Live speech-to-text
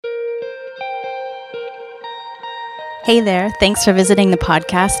Hey there, thanks for visiting the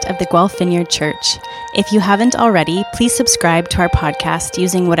podcast of the Guelph Vineyard Church. If you haven't already, please subscribe to our podcast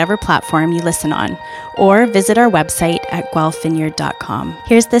using whatever platform you listen on, or visit our website at guelphvineyard.com.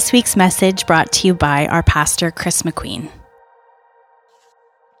 Here's this week's message brought to you by our pastor, Chris McQueen.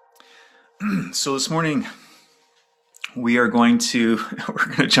 So this morning, we're going to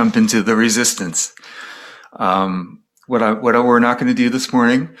jump into the resistance. What we're not going to do this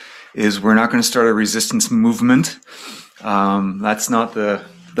morning is we're not going to start a resistance movement. That's not the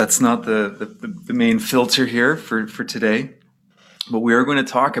main filter here for today. But we are going to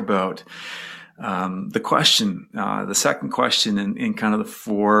talk about the second question in kind of the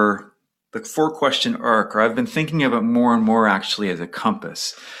four question arc. Or I've been thinking of it more and more actually as a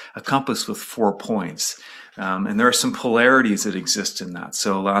compass with 4 points. And there are some polarities that exist in that.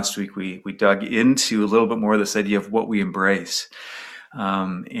 So last week we dug into a little bit more of this idea of what we embrace,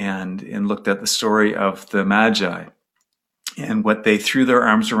 and looked at the story of the Magi and what they threw their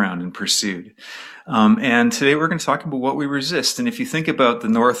arms around and pursued. And today we're going to talk about what we resist. And if you think about the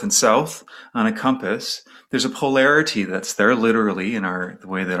north and south on a compass, there's a polarity that's there literally in the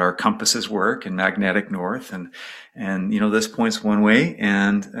way that our compasses work, and magnetic north and this points one way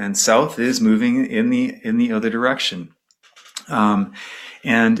and south is moving in the other direction. And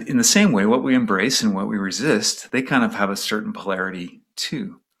in the same way, what we embrace and what we resist, they kind of have a certain polarity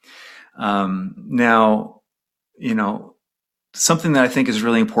too. Now, something that I think is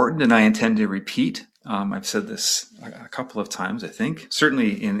really important, and I intend to repeat. I've said this a couple of times, I think,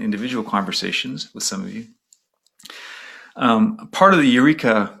 certainly in individual conversations with some of you. Part of the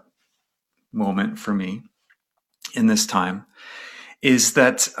eureka moment for me in this time is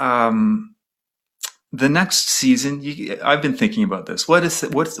that the next season, I've been thinking about this. What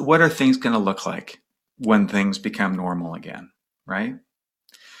are things going to look like when things become normal again, right?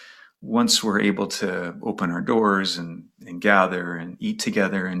 Once we're able to open our doors and gather and eat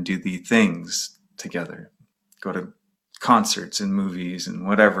together and do the things together, go to concerts and movies and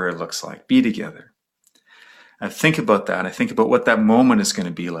whatever it looks like, be together. I think about that. I think about what that moment is going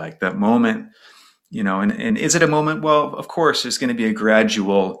to be like. That moment, and is it a moment? Well, of course, there's going to be a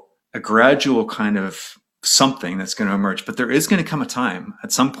gradual kind of something that's going to emerge. But there is going to come a time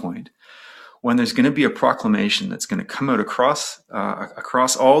at some point when there's going to be a proclamation that's going to come out across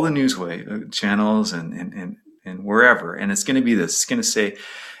all the newsway channels and wherever, and it's going to be this. It's going to say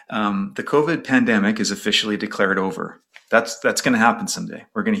the COVID pandemic is officially declared over. That's going to happen someday.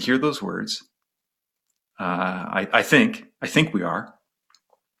 We're going to hear those words. I think we are,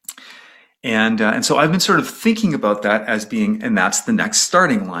 and so I've been sort of thinking about that as being, and that's the next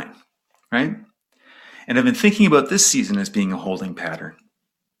starting line, right? And I've been thinking about this season as being a holding pattern.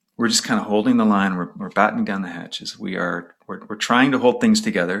 We're just kind of holding the line. We're battening down the hatches. We're trying to hold things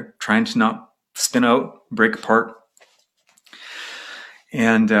together, trying to not spin out, break apart.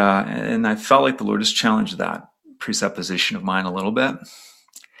 And I felt like the Lord has challenged that presupposition of mine a little bit.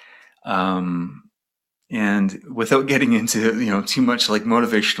 And without getting into too much like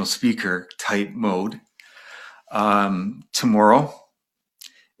motivational speaker type mode, tomorrow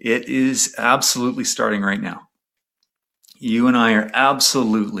it is absolutely starting right now. You and I are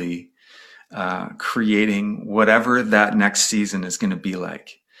absolutely creating whatever that next season is going to be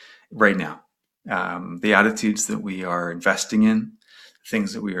like right now. The attitudes that we are investing in,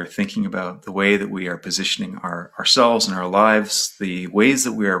 things that we are thinking about, the way that we are positioning ourselves and our lives, the ways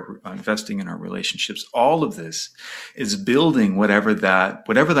that we are investing in our relationships, all of this is building whatever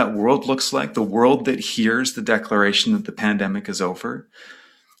that world looks like, the world that hears the declaration that the pandemic is over,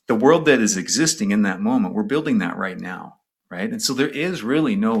 the world that is existing in that moment. We're building that right now. Right. And so there is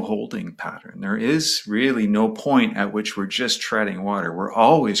really no holding pattern. There is really no point at which we're just treading water. We're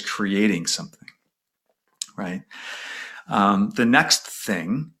always creating something. Right. The next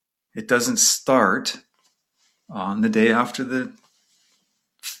thing, it doesn't start on the day after the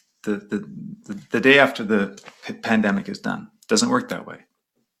day after the pandemic is done. It doesn't work that way.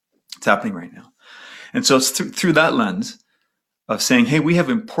 It's happening right now. And so it's through that lens of saying, hey, we have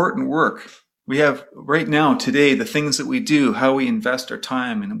important work. We have right now, today, the things that we do, how we invest our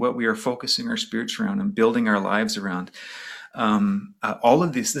time and what we are focusing our spirits around and building our lives around. All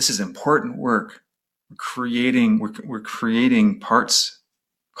of this is important work. We're creating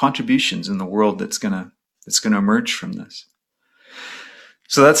contributions in the world that's gonna emerge from this.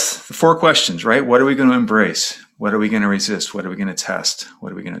 So that's the 4 questions, right? What are we going to embrace? What are we going to resist? What are we going to test?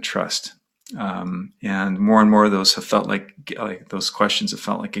 What are we going to trust? And more of those have felt like those questions have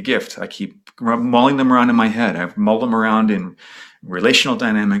felt like a gift. I keep mulling them around in my head. I've mulled them around in relational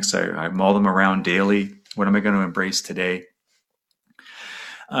dynamics. I mull them around daily. What am I going to embrace today?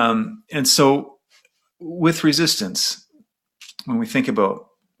 And so with resistance, when we think about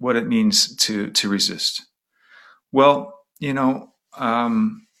what it means to resist, well,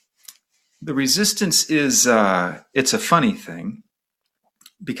 the resistance is it's a funny thing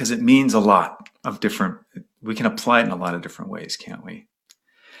because it means a lot of different. We can apply it in a lot of different ways, can't we?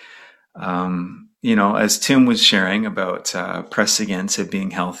 As Tim was sharing about pressing into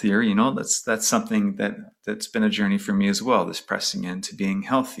being healthier, that's something that's been a journey for me as well. This pressing into being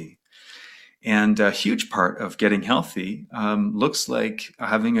healthy, and a huge part of getting healthy looks like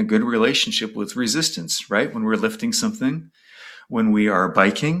having a good relationship with resistance. Right, when we're lifting something, when we are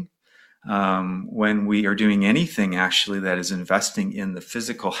biking. When we are doing anything actually that is investing in the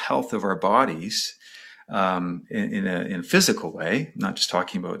physical health of our bodies in a physical way, not just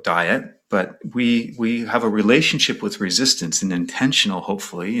talking about diet, but we have a relationship with resistance, an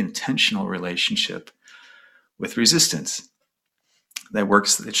hopefully intentional relationship with resistance that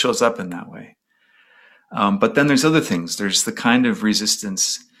works, it shows up in that way. But then there's other things. There's the kind of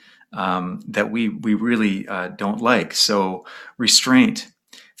resistance that we really don't like. So restraint.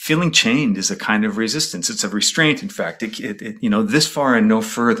 Feeling chained is a kind of resistance. It's a restraint, in fact. This far and no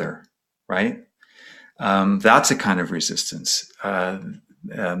further, right? That's a kind of resistance.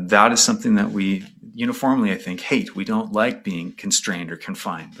 That is something that we uniformly, I think, hate. We don't like being constrained or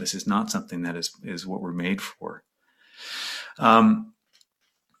confined. This is not something that is what we're made for. I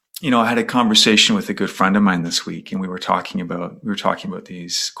had a conversation with a good friend of mine this week, and we were talking about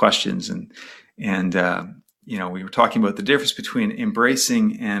these questions, and we were talking about the difference between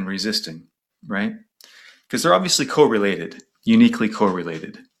embracing and resisting, right? Because they're obviously correlated, uniquely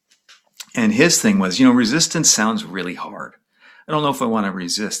correlated. And his thing was, resistance sounds really hard. I don't know if I want to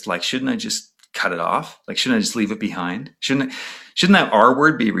resist. Like, shouldn't I just cut it off? Like, shouldn't I just leave it behind? Shouldn't that R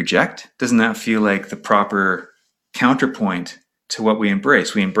word be reject? Doesn't that feel like the proper counterpoint to what we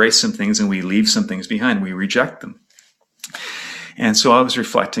embrace? We embrace some things and we leave some things behind. We reject them. And so I was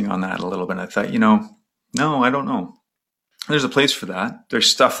reflecting on that a little bit. And I thought, no, I don't know. There's a place for that.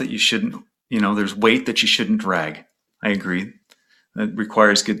 There's stuff that you shouldn't, there's weight that you shouldn't drag. I agree. That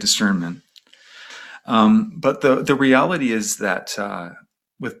requires good discernment. But the reality is that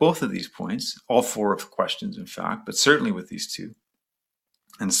with both of these points, all four of the questions, in fact, but certainly with these two,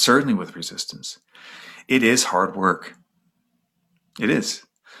 and certainly with resistance, it is hard work. It is.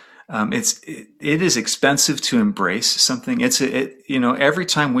 It is expensive to embrace something. Every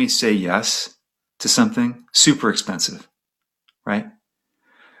time we say yes to something, super expensive, right?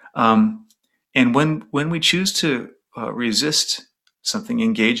 And when we choose to resist something,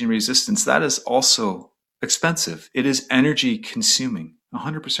 engage in resistance, that is also expensive. It is energy consuming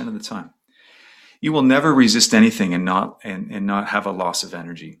 100% of the time. You will never resist anything and not have a loss of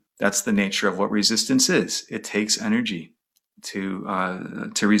energy. That's the nature of what resistance is. It takes energy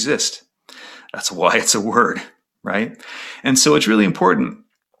to resist. That's why it's a word, right? And so it's really important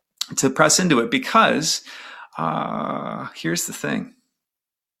to press into it because here's the thing.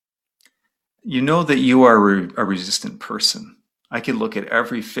 You know that you are a resistant person. I could look at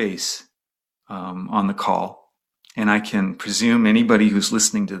every face on the call, and I can presume anybody who's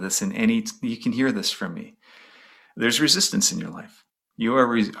listening to this you can hear this from me. There's resistance in your life. You are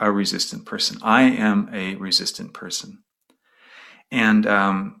a resistant person. I am a resistant person. And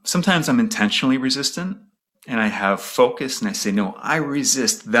sometimes I'm intentionally resistant, and I have focus, and I say, no, I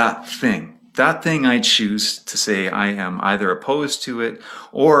resist that thing. That thing I choose to say I am either opposed to it,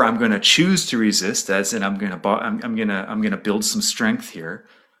 or I'm going to choose to resist, as in I'm going to build some strength here,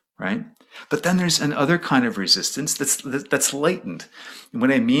 right? But then there's another kind of resistance that's latent. And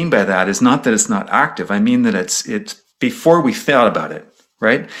what I mean by that is not that it's not active. I mean that it's before we thought about it,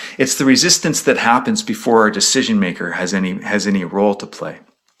 right? It's the resistance that happens before our decision maker has any role to play.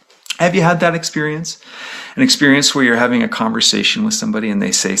 Have you had that experience? An experience where you're having a conversation with somebody and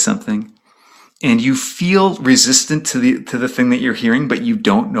they say something, and you feel resistant to the thing that you're hearing, but you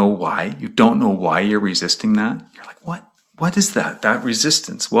don't know why. You don't know why you're resisting that. You're like, what is that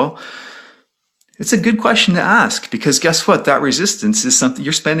resistance? Well, it's a good question to ask, because guess what? That resistance is something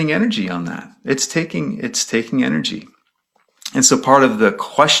you're spending energy on. That it's taking energy. And so part of the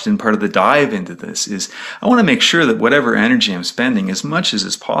question, part of the dive into this is I want to make sure that whatever energy I'm spending, as much as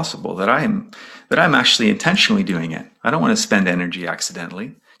is possible, that I'm actually intentionally doing it. I don't want to spend energy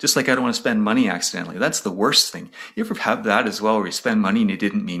accidentally. Just like I don't want to spend money accidentally. That's the worst thing. You ever have that as well, where you spend money and you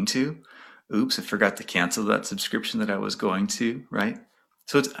didn't mean to? Oops, I forgot to cancel that subscription that I was going to, right?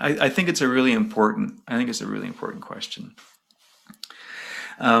 So I think it's a really important question.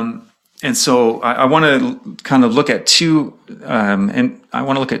 And so I want to kind of look at two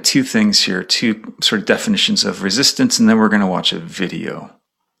things here, two sort of definitions of resistance, and then we're going to watch a video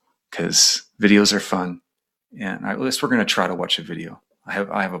because videos are fun. And at least we're going to try to watch a video. I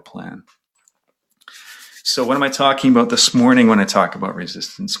have a plan. So what am I talking about this morning when I talk about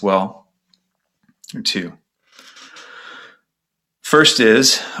resistance? Well, there are two. First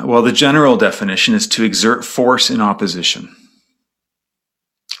is, the general definition is to exert force in opposition,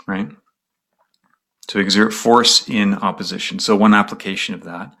 right? To exert force in opposition. So one application of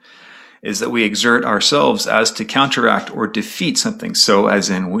that is that we exert ourselves as to counteract or defeat something. So as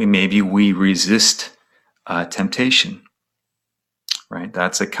in we resist temptation, right?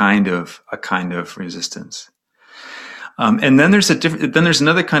 That's a kind of resistance. And then there's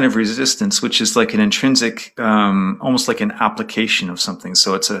another kind of resistance, which is like an intrinsic, almost like an application of something.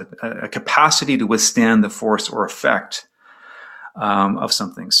 So it's a capacity to withstand the force or effect of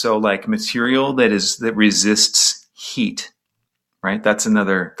something. So like material that resists heat, right? That's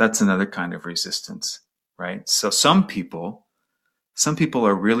another kind of resistance, right? So some people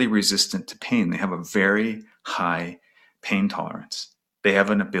are really resistant to pain. They have a very high pain tolerance. They have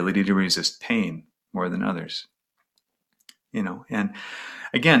an ability to resist pain more than others. And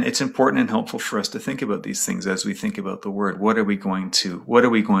again, it's important and helpful for us to think about these things as we think about the word. What are we going to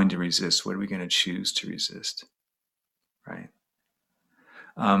resist? What are we going to choose to resist? Right?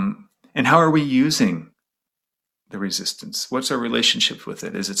 And how are we using the resistance? What's our relationship with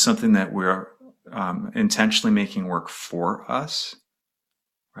it? Is it something that we're intentionally making work for us?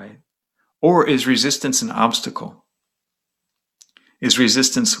 Right? Or is resistance an obstacle? Is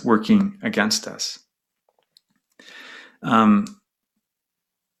resistance working against us? Now,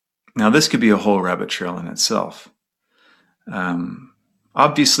 this could be a whole rabbit trail in itself.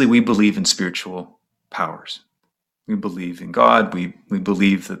 Obviously, we believe in spiritual powers. We believe in God. We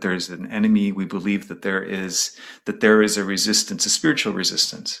believe that there's an enemy. We believe that there is a resistance, a spiritual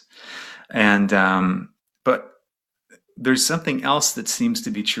resistance. And but there's something else that seems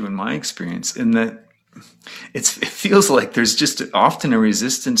to be true in my experience, in that it feels like there's just often a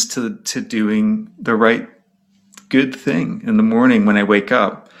resistance to doing the right good thing in the morning when I wake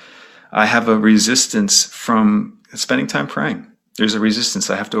up. I have a resistance from spending time praying. There's a resistance.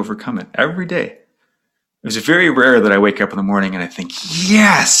 I have to overcome it every day. It's very rare that I wake up in the morning and I think,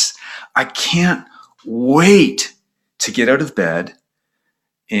 yes, I can't wait to get out of bed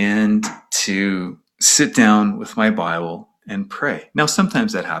and to sit down with my Bible and pray. Now,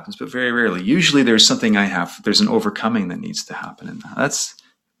 sometimes that happens, but very rarely. Usually there's an overcoming that needs to happen. And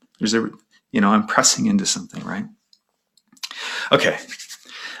I'm pressing into something, right? Okay.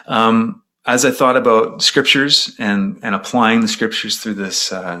 As I thought about scriptures and applying the scriptures through this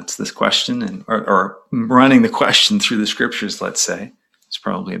question or running the question through the scriptures, let's say, it's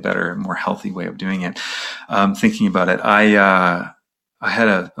probably a better, more healthy way of doing it. Thinking about it, I had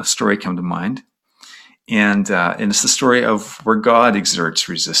a story come to mind, and it's the story of where God exerts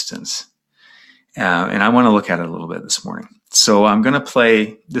resistance. And I want to look at it a little bit this morning. So I'm going to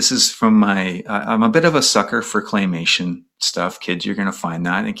play, this is from I'm a bit of a sucker for claymation stuff. Kids, you're going to find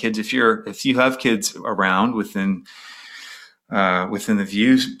that. And kids, if you have kids around within the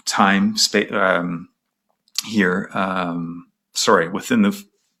view time space, here,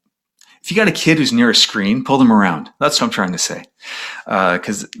 if you got a kid who's near a screen, pull them around. That's what I'm trying to say.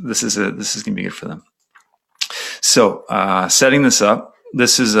 Cause this is going to be good for them. So, setting this up,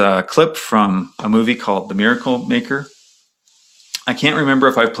 this is a clip from a movie called The Miracle Maker. I can't remember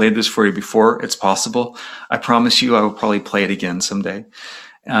if I've played this for you before. It's possible. I promise you I will probably play it again someday.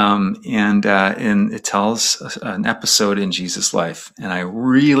 And it tells an episode in Jesus' life. And I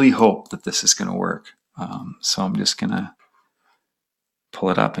really hope that this is going to work. So I'm just going to pull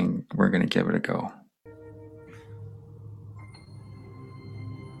it up and we're going to give it a go.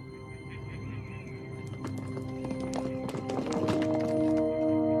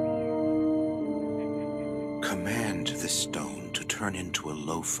 Command this stone to turn into a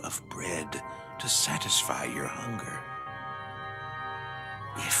loaf of bread to satisfy your hunger.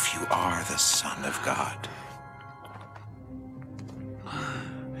 If you are the Son of God.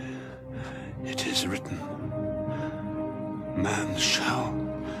 It is written, man shall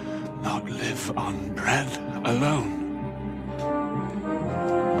not live on bread alone.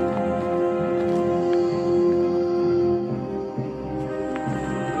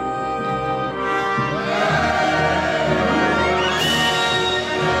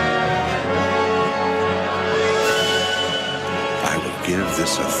 Give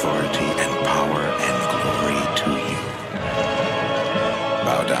this authority and power and glory to you.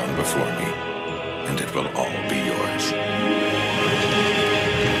 Bow down before me, and it will all be yours.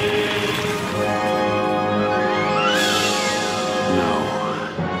 No.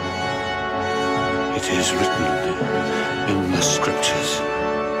 It is written in the scriptures,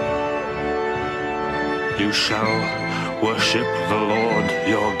 You shall worship the Lord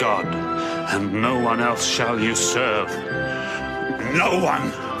your God, and no one else shall you serve. No one!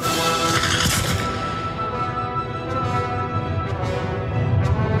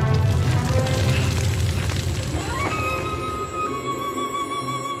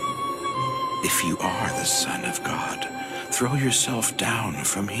 If you are the Son of God, throw yourself down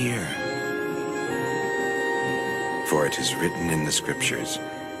from here. For it is written in the Scriptures,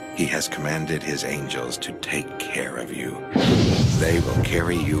 He has commanded His angels to take care of you. They will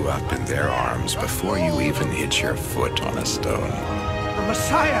carry you up in their arms before you even hit your foot on a stone. The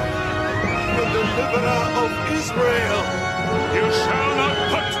Messiah, the deliverer of Israel. You shall not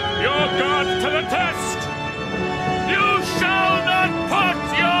put your God to the test! You shall not put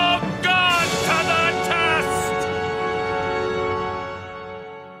your God to the test!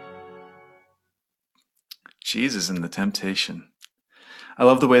 Jesus and the temptation. I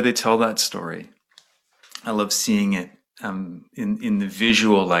love the way they tell that story. I love seeing it in the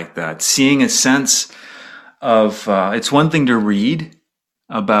visual like that. Seeing a sense of, it's one thing to read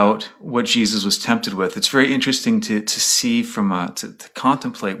about what Jesus was tempted with. It's very interesting to see to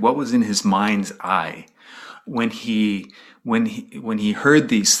contemplate what was in his mind's eye when he heard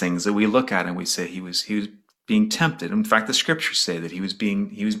these things that we look at and we say he was being tempted. In fact, the scriptures say that he was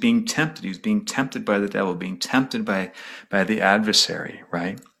being tempted. He was being tempted by the devil, being tempted by the adversary,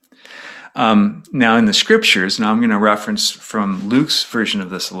 right? Now in the scriptures, now I'm going to reference from Luke's version of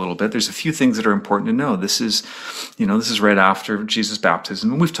this a little bit. There's a few things that are important to know. This is right after Jesus' baptism,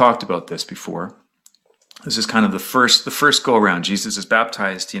 and we've talked about this before. This is kind of the first go around. Jesus is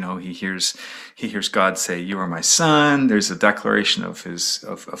baptized. He hears God say, "You are my son." There's a declaration of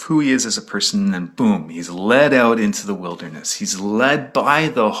who he is as a person, and then boom, he's led out into the wilderness. He's led by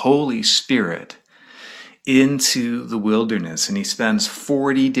the Holy Spirit into the wilderness, and he spends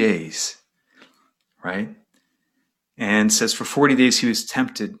 40 days, right? And it says for 40 days he was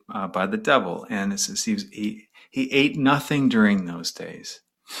tempted by the devil, and it says he ate nothing during those days.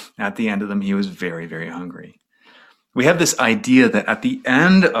 At the end of them, he was very, very hungry. We have this idea that at the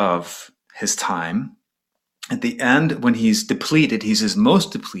end of his time, at the end when he's depleted, he's his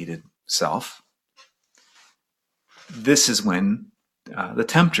most depleted self, this is when the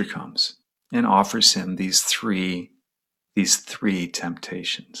tempter comes and offers him these three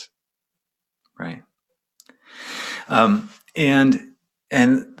temptations, right? And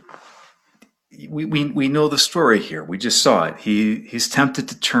we know the story here. We just saw it. He's tempted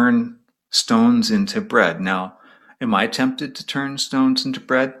to turn stones into bread. Now, am I tempted to turn stones into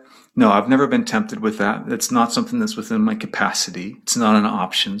bread? No, I've never been tempted with that. That's not something that's within my capacity. It's not an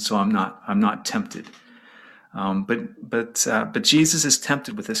option, so I'm not tempted. But Jesus is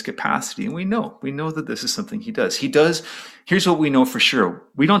tempted with this capacity, and we know that this is something he does. Here's what we know for sure.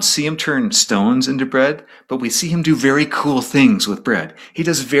 We don't see him turn stones into bread, but we see him do very cool things with bread. He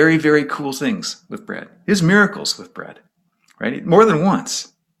does very, very cool things with bread. He does miracles with bread, right? More than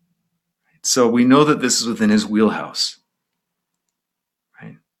once. So we know that this is within his wheelhouse,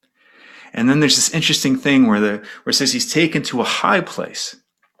 right? And then there's this interesting thing where it says he's taken to a high place.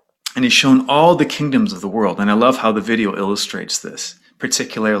 And he's shown all the kingdoms of the world. And I love how the video illustrates this,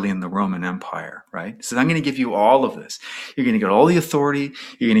 particularly in the Roman Empire, right? He says, I'm going to give you all of this. You're going to get all the authority.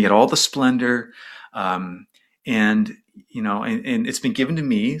 You're going to get all the splendor. And it's been given to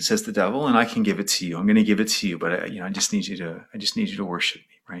me, says the devil, and I can give it to you. I'm going to give it to you, but I just need you to worship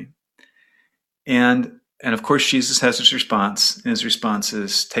me, right? And of course, Jesus has his response. And his response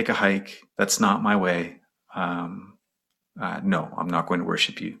is, take a hike. That's not my way. No, I'm not going to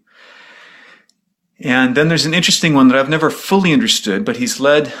worship you. And then there's an interesting one that I've never fully understood, but he's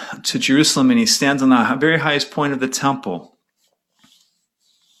led to Jerusalem and he stands on the very highest point of the temple.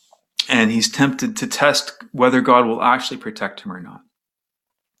 And he's tempted to test whether God will actually protect him or not.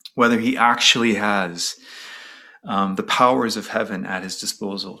 Whether he actually has the powers of heaven at his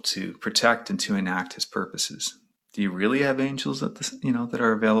disposal to protect and to enact his purposes. Do you really have angels that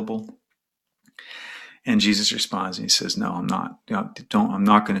are available? And Jesus responds and he says, no, I'm not. I'm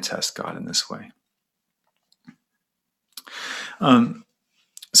not going to test God in this way.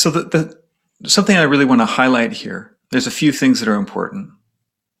 So something I really want to highlight here, there's a few things that are important.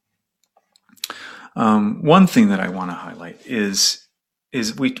 One thing that I want to highlight is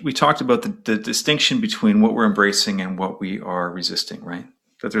we talked about the distinction between what we're embracing and what we are resisting, right?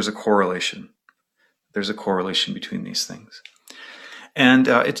 That there's a correlation. There's a correlation between these things. And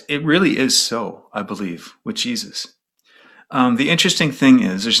it really is so, I believe, with Jesus. The interesting thing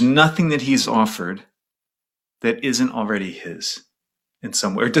is there's nothing that he's offered that isn't already his in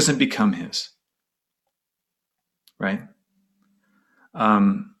some way, or it doesn't become his, right?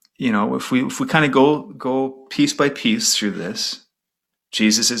 if we kind of go piece by piece through this,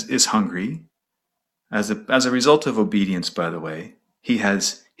 Jesus is hungry. As a result of obedience, by the way,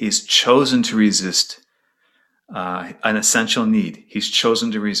 he's chosen to resist an essential need. He's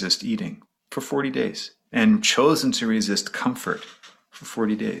chosen to resist eating for 40 days and chosen to resist comfort for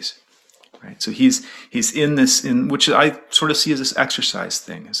 40 days. Right? So he's in this, which I sort of see as this exercise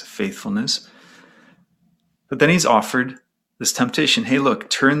thing, as a faithfulness. But then he's offered this temptation. Hey, look,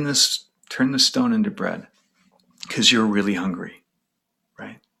 turn this stone into bread because you're really hungry.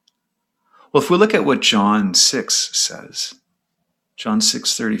 Right? Well, if we look at what John 6 says, John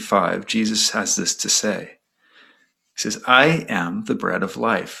 6:35, Jesus has this to say. He says, I am the bread of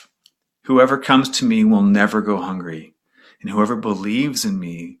life. Whoever comes to me will never go hungry, and whoever believes in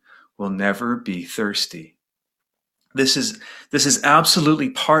me will never be thirsty. This is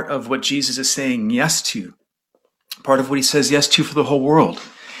absolutely part of what Jesus is saying yes to, part of what he says yes to for the whole world.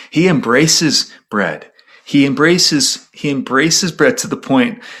 He embraces bread. He embraces bread to the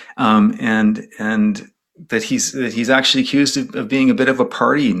point, and that he's actually accused of being a bit of a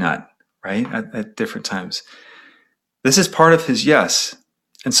party nut, right? At different times. This is part of his yes.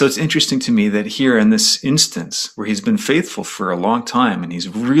 And so it's interesting to me that here in this instance where he's been faithful for a long time and he's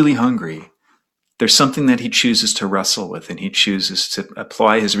really hungry, there's something that he chooses to wrestle with and he chooses to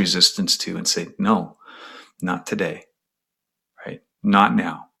apply his resistance to and say, no, not today, right? Not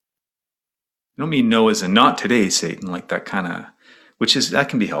now. I don't mean no as in not today, Satan, like that kind of, that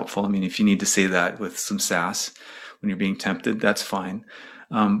can be helpful. I mean, if you need to say that with some sass when you're being tempted, that's fine.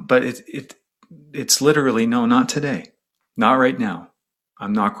 But it's literally, no, not today, not right now.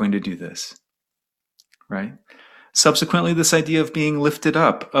 I'm not going to do this, right? Subsequently, this idea of being lifted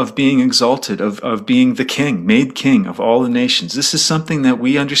up, of being exalted, of being the king, made king of all the nations. This is something that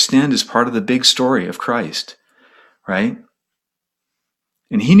we understand as part of the big story of Christ, right?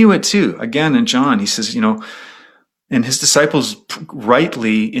 And he knew it too. Again, in John, he says, and his disciples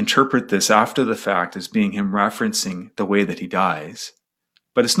rightly interpret this after the fact as being him referencing the way that he dies.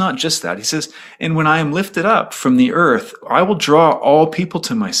 But it's not just that. He says, and when I am lifted up from the earth, I will draw all people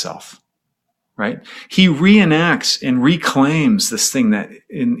to myself, right? He reenacts and reclaims this thing that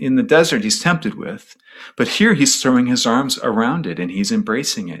in the desert he's tempted with, but here he's throwing his arms around it and he's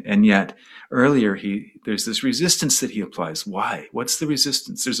embracing it. And yet earlier there's this resistance that he applies. Why? What's the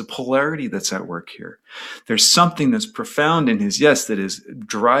resistance? There's a polarity that's at work here. There's something that's profound in his yes that is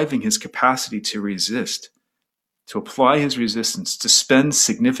driving his capacity to resist, to apply his resistance, to spend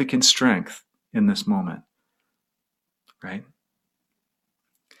significant strength in this moment, right?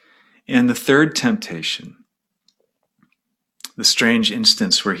 And the third temptation, the strange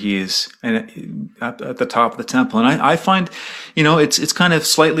instance where he is at the top of the temple. And I find, it's kind of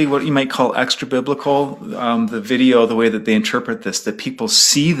slightly what you might call extra biblical, the video, the way that they interpret this, that people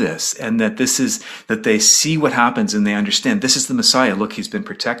see this and that they see what happens and they understand this is the Messiah. Look, he's been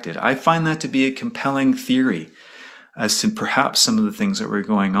protected. I find that to be a compelling theory as to perhaps some of the things that were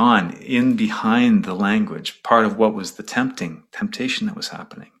going on in behind the language, part of what was the temptation that was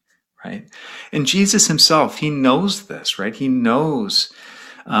happening, right? And Jesus himself, he knows this, right? He knows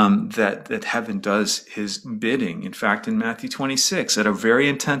that heaven does his bidding. In fact, in Matthew 26, at a very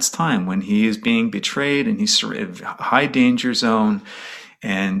intense time when he is being betrayed and he's in a high danger zone,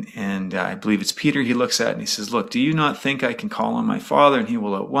 and I believe it's Peter he looks at and he says, look, do you not think I can call on my Father and he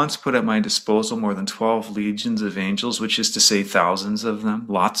will at once put at my disposal more than 12 legions of angels, which is to say thousands of them,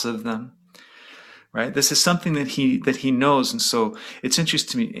 lots of them, right? This is something that he knows. And so it's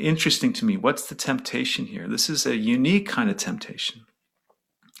interesting to me. What's the temptation here? This is a unique kind of temptation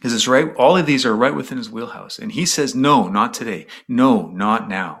because it's right. All of these are right within his wheelhouse. And he says, no, not today. No, not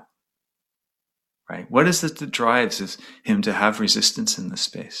now. Right? What is it that drives him to have resistance in this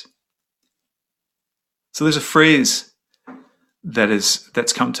space? So there's a phrase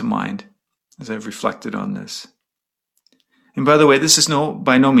that's come to mind as I've reflected on this. And by the way, this is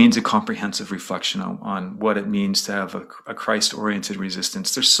by no means a comprehensive reflection on what it means to have a Christ-oriented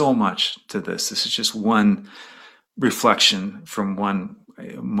resistance. There's so much to this. This is just one reflection from one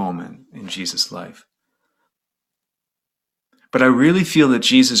moment in Jesus' life. But I really feel that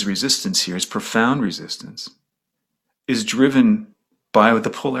Jesus' resistance here, his profound resistance, is driven by the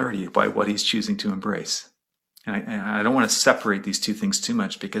polarity, by what he's choosing to embrace. And I don't want to separate these two things too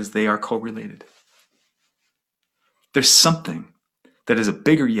much because they are correlated. There's something that is a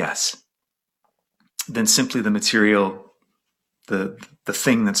bigger yes than simply the material, the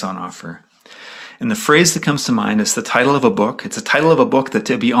thing that's on offer. And the phrase that comes to mind is the title of a book. It's a title of a book that,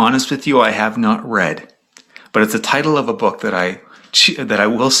 to be honest with you, I have not read. But it's the title of a book that I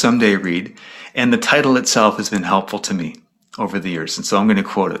will someday read, and the title itself has been helpful to me. over the years. And so I'm going to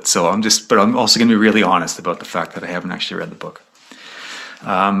quote it. But I'm also going to be really honest about the fact that I haven't actually read the book.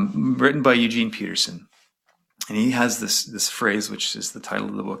 Written by Eugene Peterson. And he has this phrase, which is the title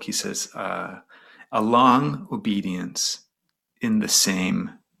of the book. He says, a long obedience in the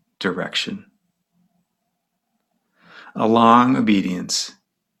same direction. A long obedience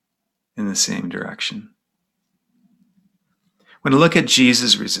in the same direction. When I look at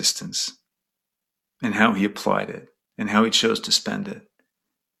Jesus' resistance and how he applied it and how he chose to spend it,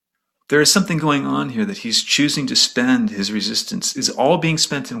 there is something going on here that he's choosing to spend. His resistance is all being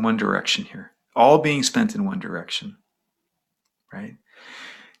spent in one direction here. All being spent in one direction, right?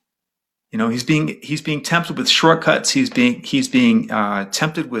 You know, he's being tempted with shortcuts. He's being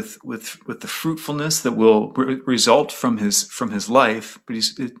tempted with the fruitfulness that will result from his life. But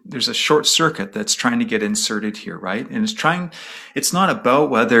there's a short circuit that's trying to get inserted here, right? And it's not about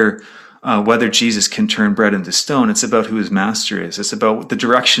whether Jesus can turn bread into stone. It's about who his master is. It's about the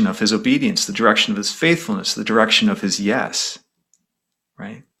direction of his obedience, the direction of his faithfulness, the direction of his yes,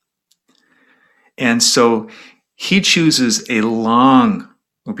 right? And so he chooses a long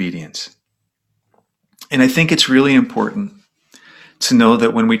obedience. And I think it's really important to know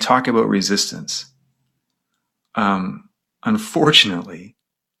that when we talk about resistance, unfortunately,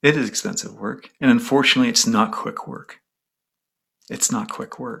 it is expensive work. And unfortunately, it's not quick work. It's not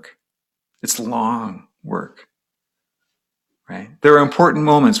quick work. It's long work, right? There are important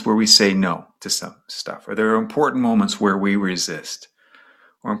moments where we say no to some stuff, or there are important moments where we resist,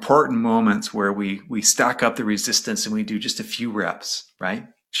 or important moments where we stack up the resistance and we do just a few reps, right?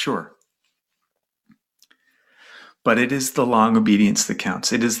 Sure. But it is the long obedience that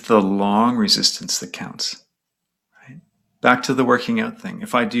counts. It is the long resistance that counts, right? Back to the working out thing.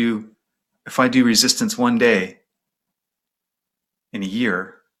 If I do resistance one day in a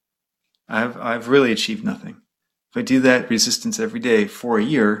year, I've really achieved nothing. If I do that resistance every day for a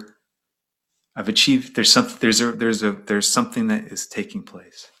year, I've achieved. There's something that is taking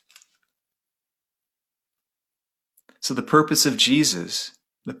place. So the purpose of Jesus,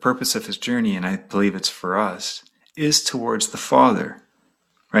 the purpose of his journey, and I believe it's for us, is towards the Father,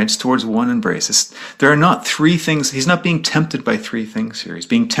 right? It's towards one embrace. There are not three things. He's not being tempted by three things here. He's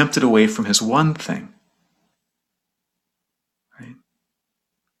being tempted away from his one thing, right?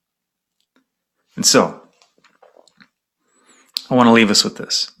 And so, I want to leave us with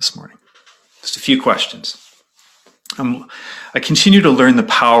this morning. Just a few questions. I continue to learn the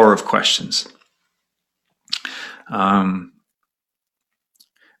power of questions. But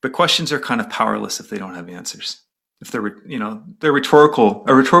questions are kind of powerless if they don't have answers. If they're rhetorical.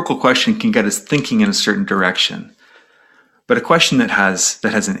 A rhetorical question can get us thinking in a certain direction. But a question that has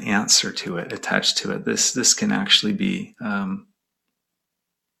an answer to it, attached to it, this can actually be,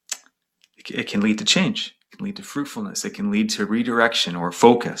 it can lead to change. It can lead to fruitfulness. It can lead to redirection or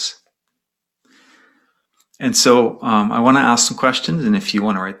focus. And so I want to ask some questions, and if you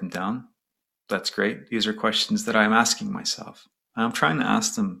want to write them down, that's great. These are questions that I'm asking myself. I'm trying to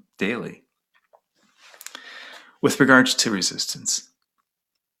ask them daily. With regards to resistance,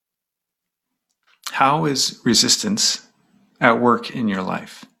 how is resistance at work in your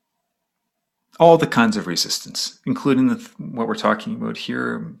life? All the kinds of resistance, including what we're talking about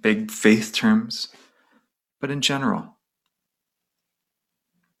here, big faith terms, but in general.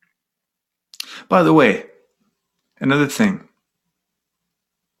 By the way, another thing.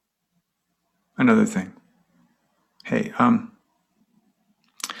 Hey,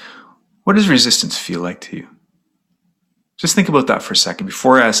 what does resistance feel like to you? Just think about that for a second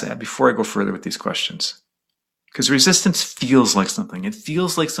before I go further with these questions. Because resistance feels like something. It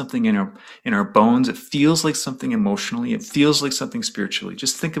feels like something in our bones. It feels like something emotionally. It feels like something spiritually.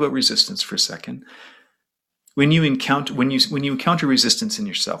 Just think about resistance for a second. When you encounter resistance in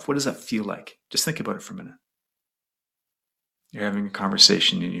yourself, what does that feel like? Just think about it for a minute. You're having a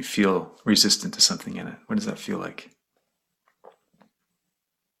conversation and you feel resistant to something in it. What does that feel like?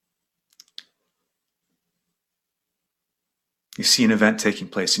 You see an event taking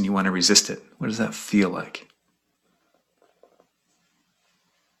place and you want to resist it. What does that feel like?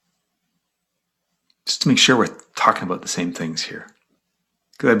 Just to make sure we're talking about the same things here.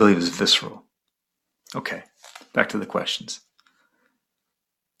 Because I believe it's visceral. Okay, back to the questions.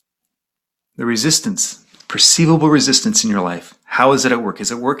 The resistance, perceivable resistance in your life, how is it at work? Is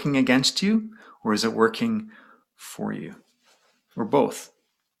it working against you or is it working for you? Or both?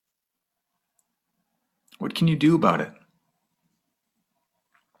 What can you do about it?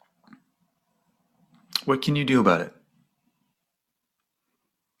 What can you do about it?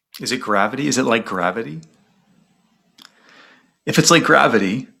 Is it gravity? Is it like gravity? If it's like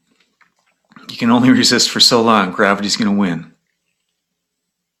gravity, you can only resist for so long. Gravity's going to win.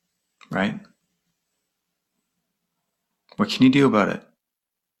 Right? What can you do about it?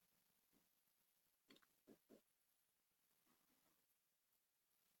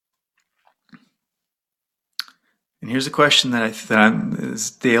 And here's a question that is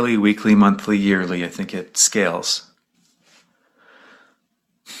daily, weekly, monthly, yearly. I think it scales.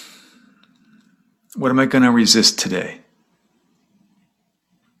 What am I going to resist today?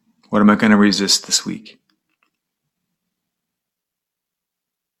 What am I going to resist this week?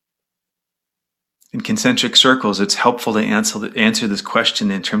 In concentric circles, it's helpful to answer this question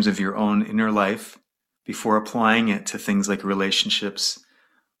in terms of your own inner life before applying it to things like relationships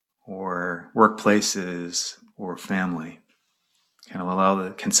or workplaces or family. Kind of allow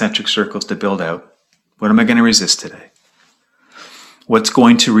the concentric circles to build out. What am I going to resist today? What's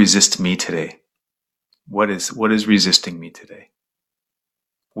going to resist me today? What is resisting me today?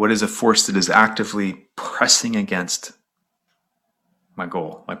 What is a force that is actively pressing against my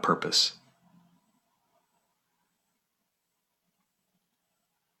goal, my purpose?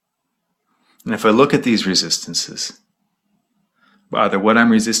 And if I look at these resistances, either what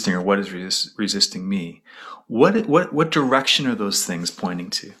I'm resisting or what is resisting me, what direction are those things pointing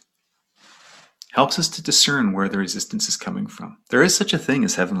to? Helps us to discern where the resistance is coming from. There is such a thing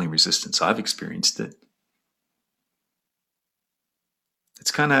as heavenly resistance. I've experienced it. It's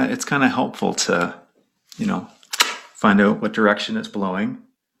kind of helpful to, find out what direction it's blowing,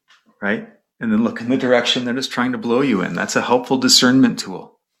 right? And then look in the direction that it's trying to blow you in. That's a helpful discernment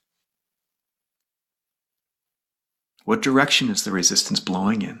tool. What direction is the resistance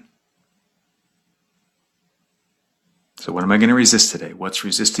blowing in? So what am I going to resist today? What's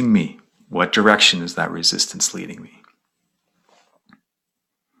resisting me? What direction is that resistance leading me?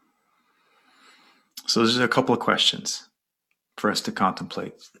 So those are a couple of questions for us to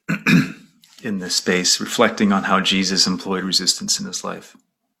contemplate in this space, reflecting on how Jesus employed resistance in his life.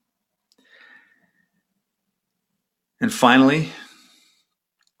 And finally,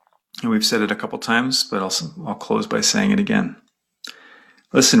 and we've said it a couple times, but I'll close by saying it again.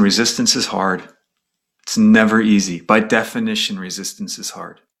 Listen, resistance is hard. It's never easy. By definition, resistance is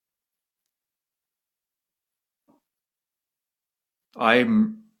hard.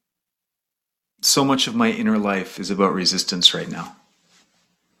 So much of my inner life is about resistance right now.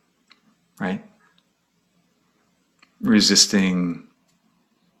 Right? Resisting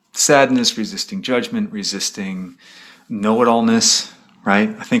sadness, resisting judgment, resisting know-it-allness, right?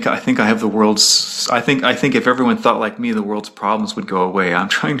 I think I have the world's, I think if everyone thought like me, the world's problems would go away. I'm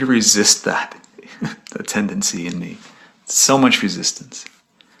trying to resist that, the tendency in me. So much resistance,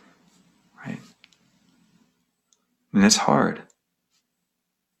 right? And it's hard.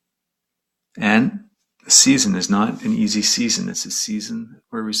 And the season is not an easy season. It's a season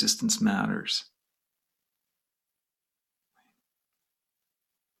where resistance matters.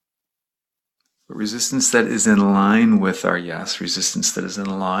 But resistance that is in line with our yes, resistance that is in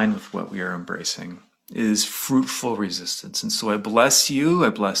line with what we are embracing, is fruitful resistance. And so I bless you, I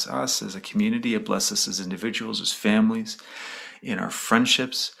bless us as a community, I bless us as individuals, as families, in our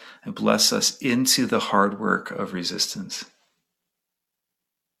friendships, I bless us into the hard work of resistance.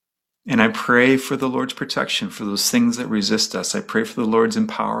 And I pray for the Lord's protection for those things that resist us. I pray for the Lord's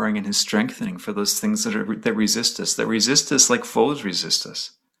empowering and his strengthening for those things that resist us like foes resist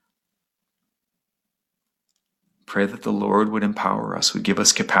us. Pray that the Lord would empower us, would give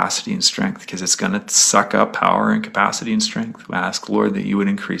us capacity and strength, because it's going to suck up power and capacity and strength. We ask, Lord, that you would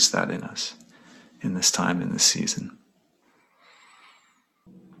increase that in us in this time, in this season.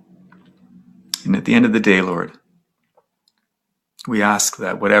 And at the end of the day, Lord, we ask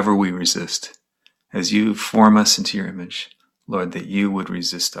that whatever we resist, as you form us into your image, Lord, that you would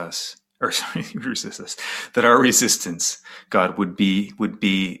resist us, that our resistance, God, would be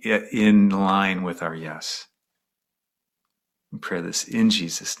in line with our yes. We pray this in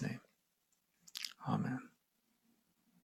Jesus' name. Amen.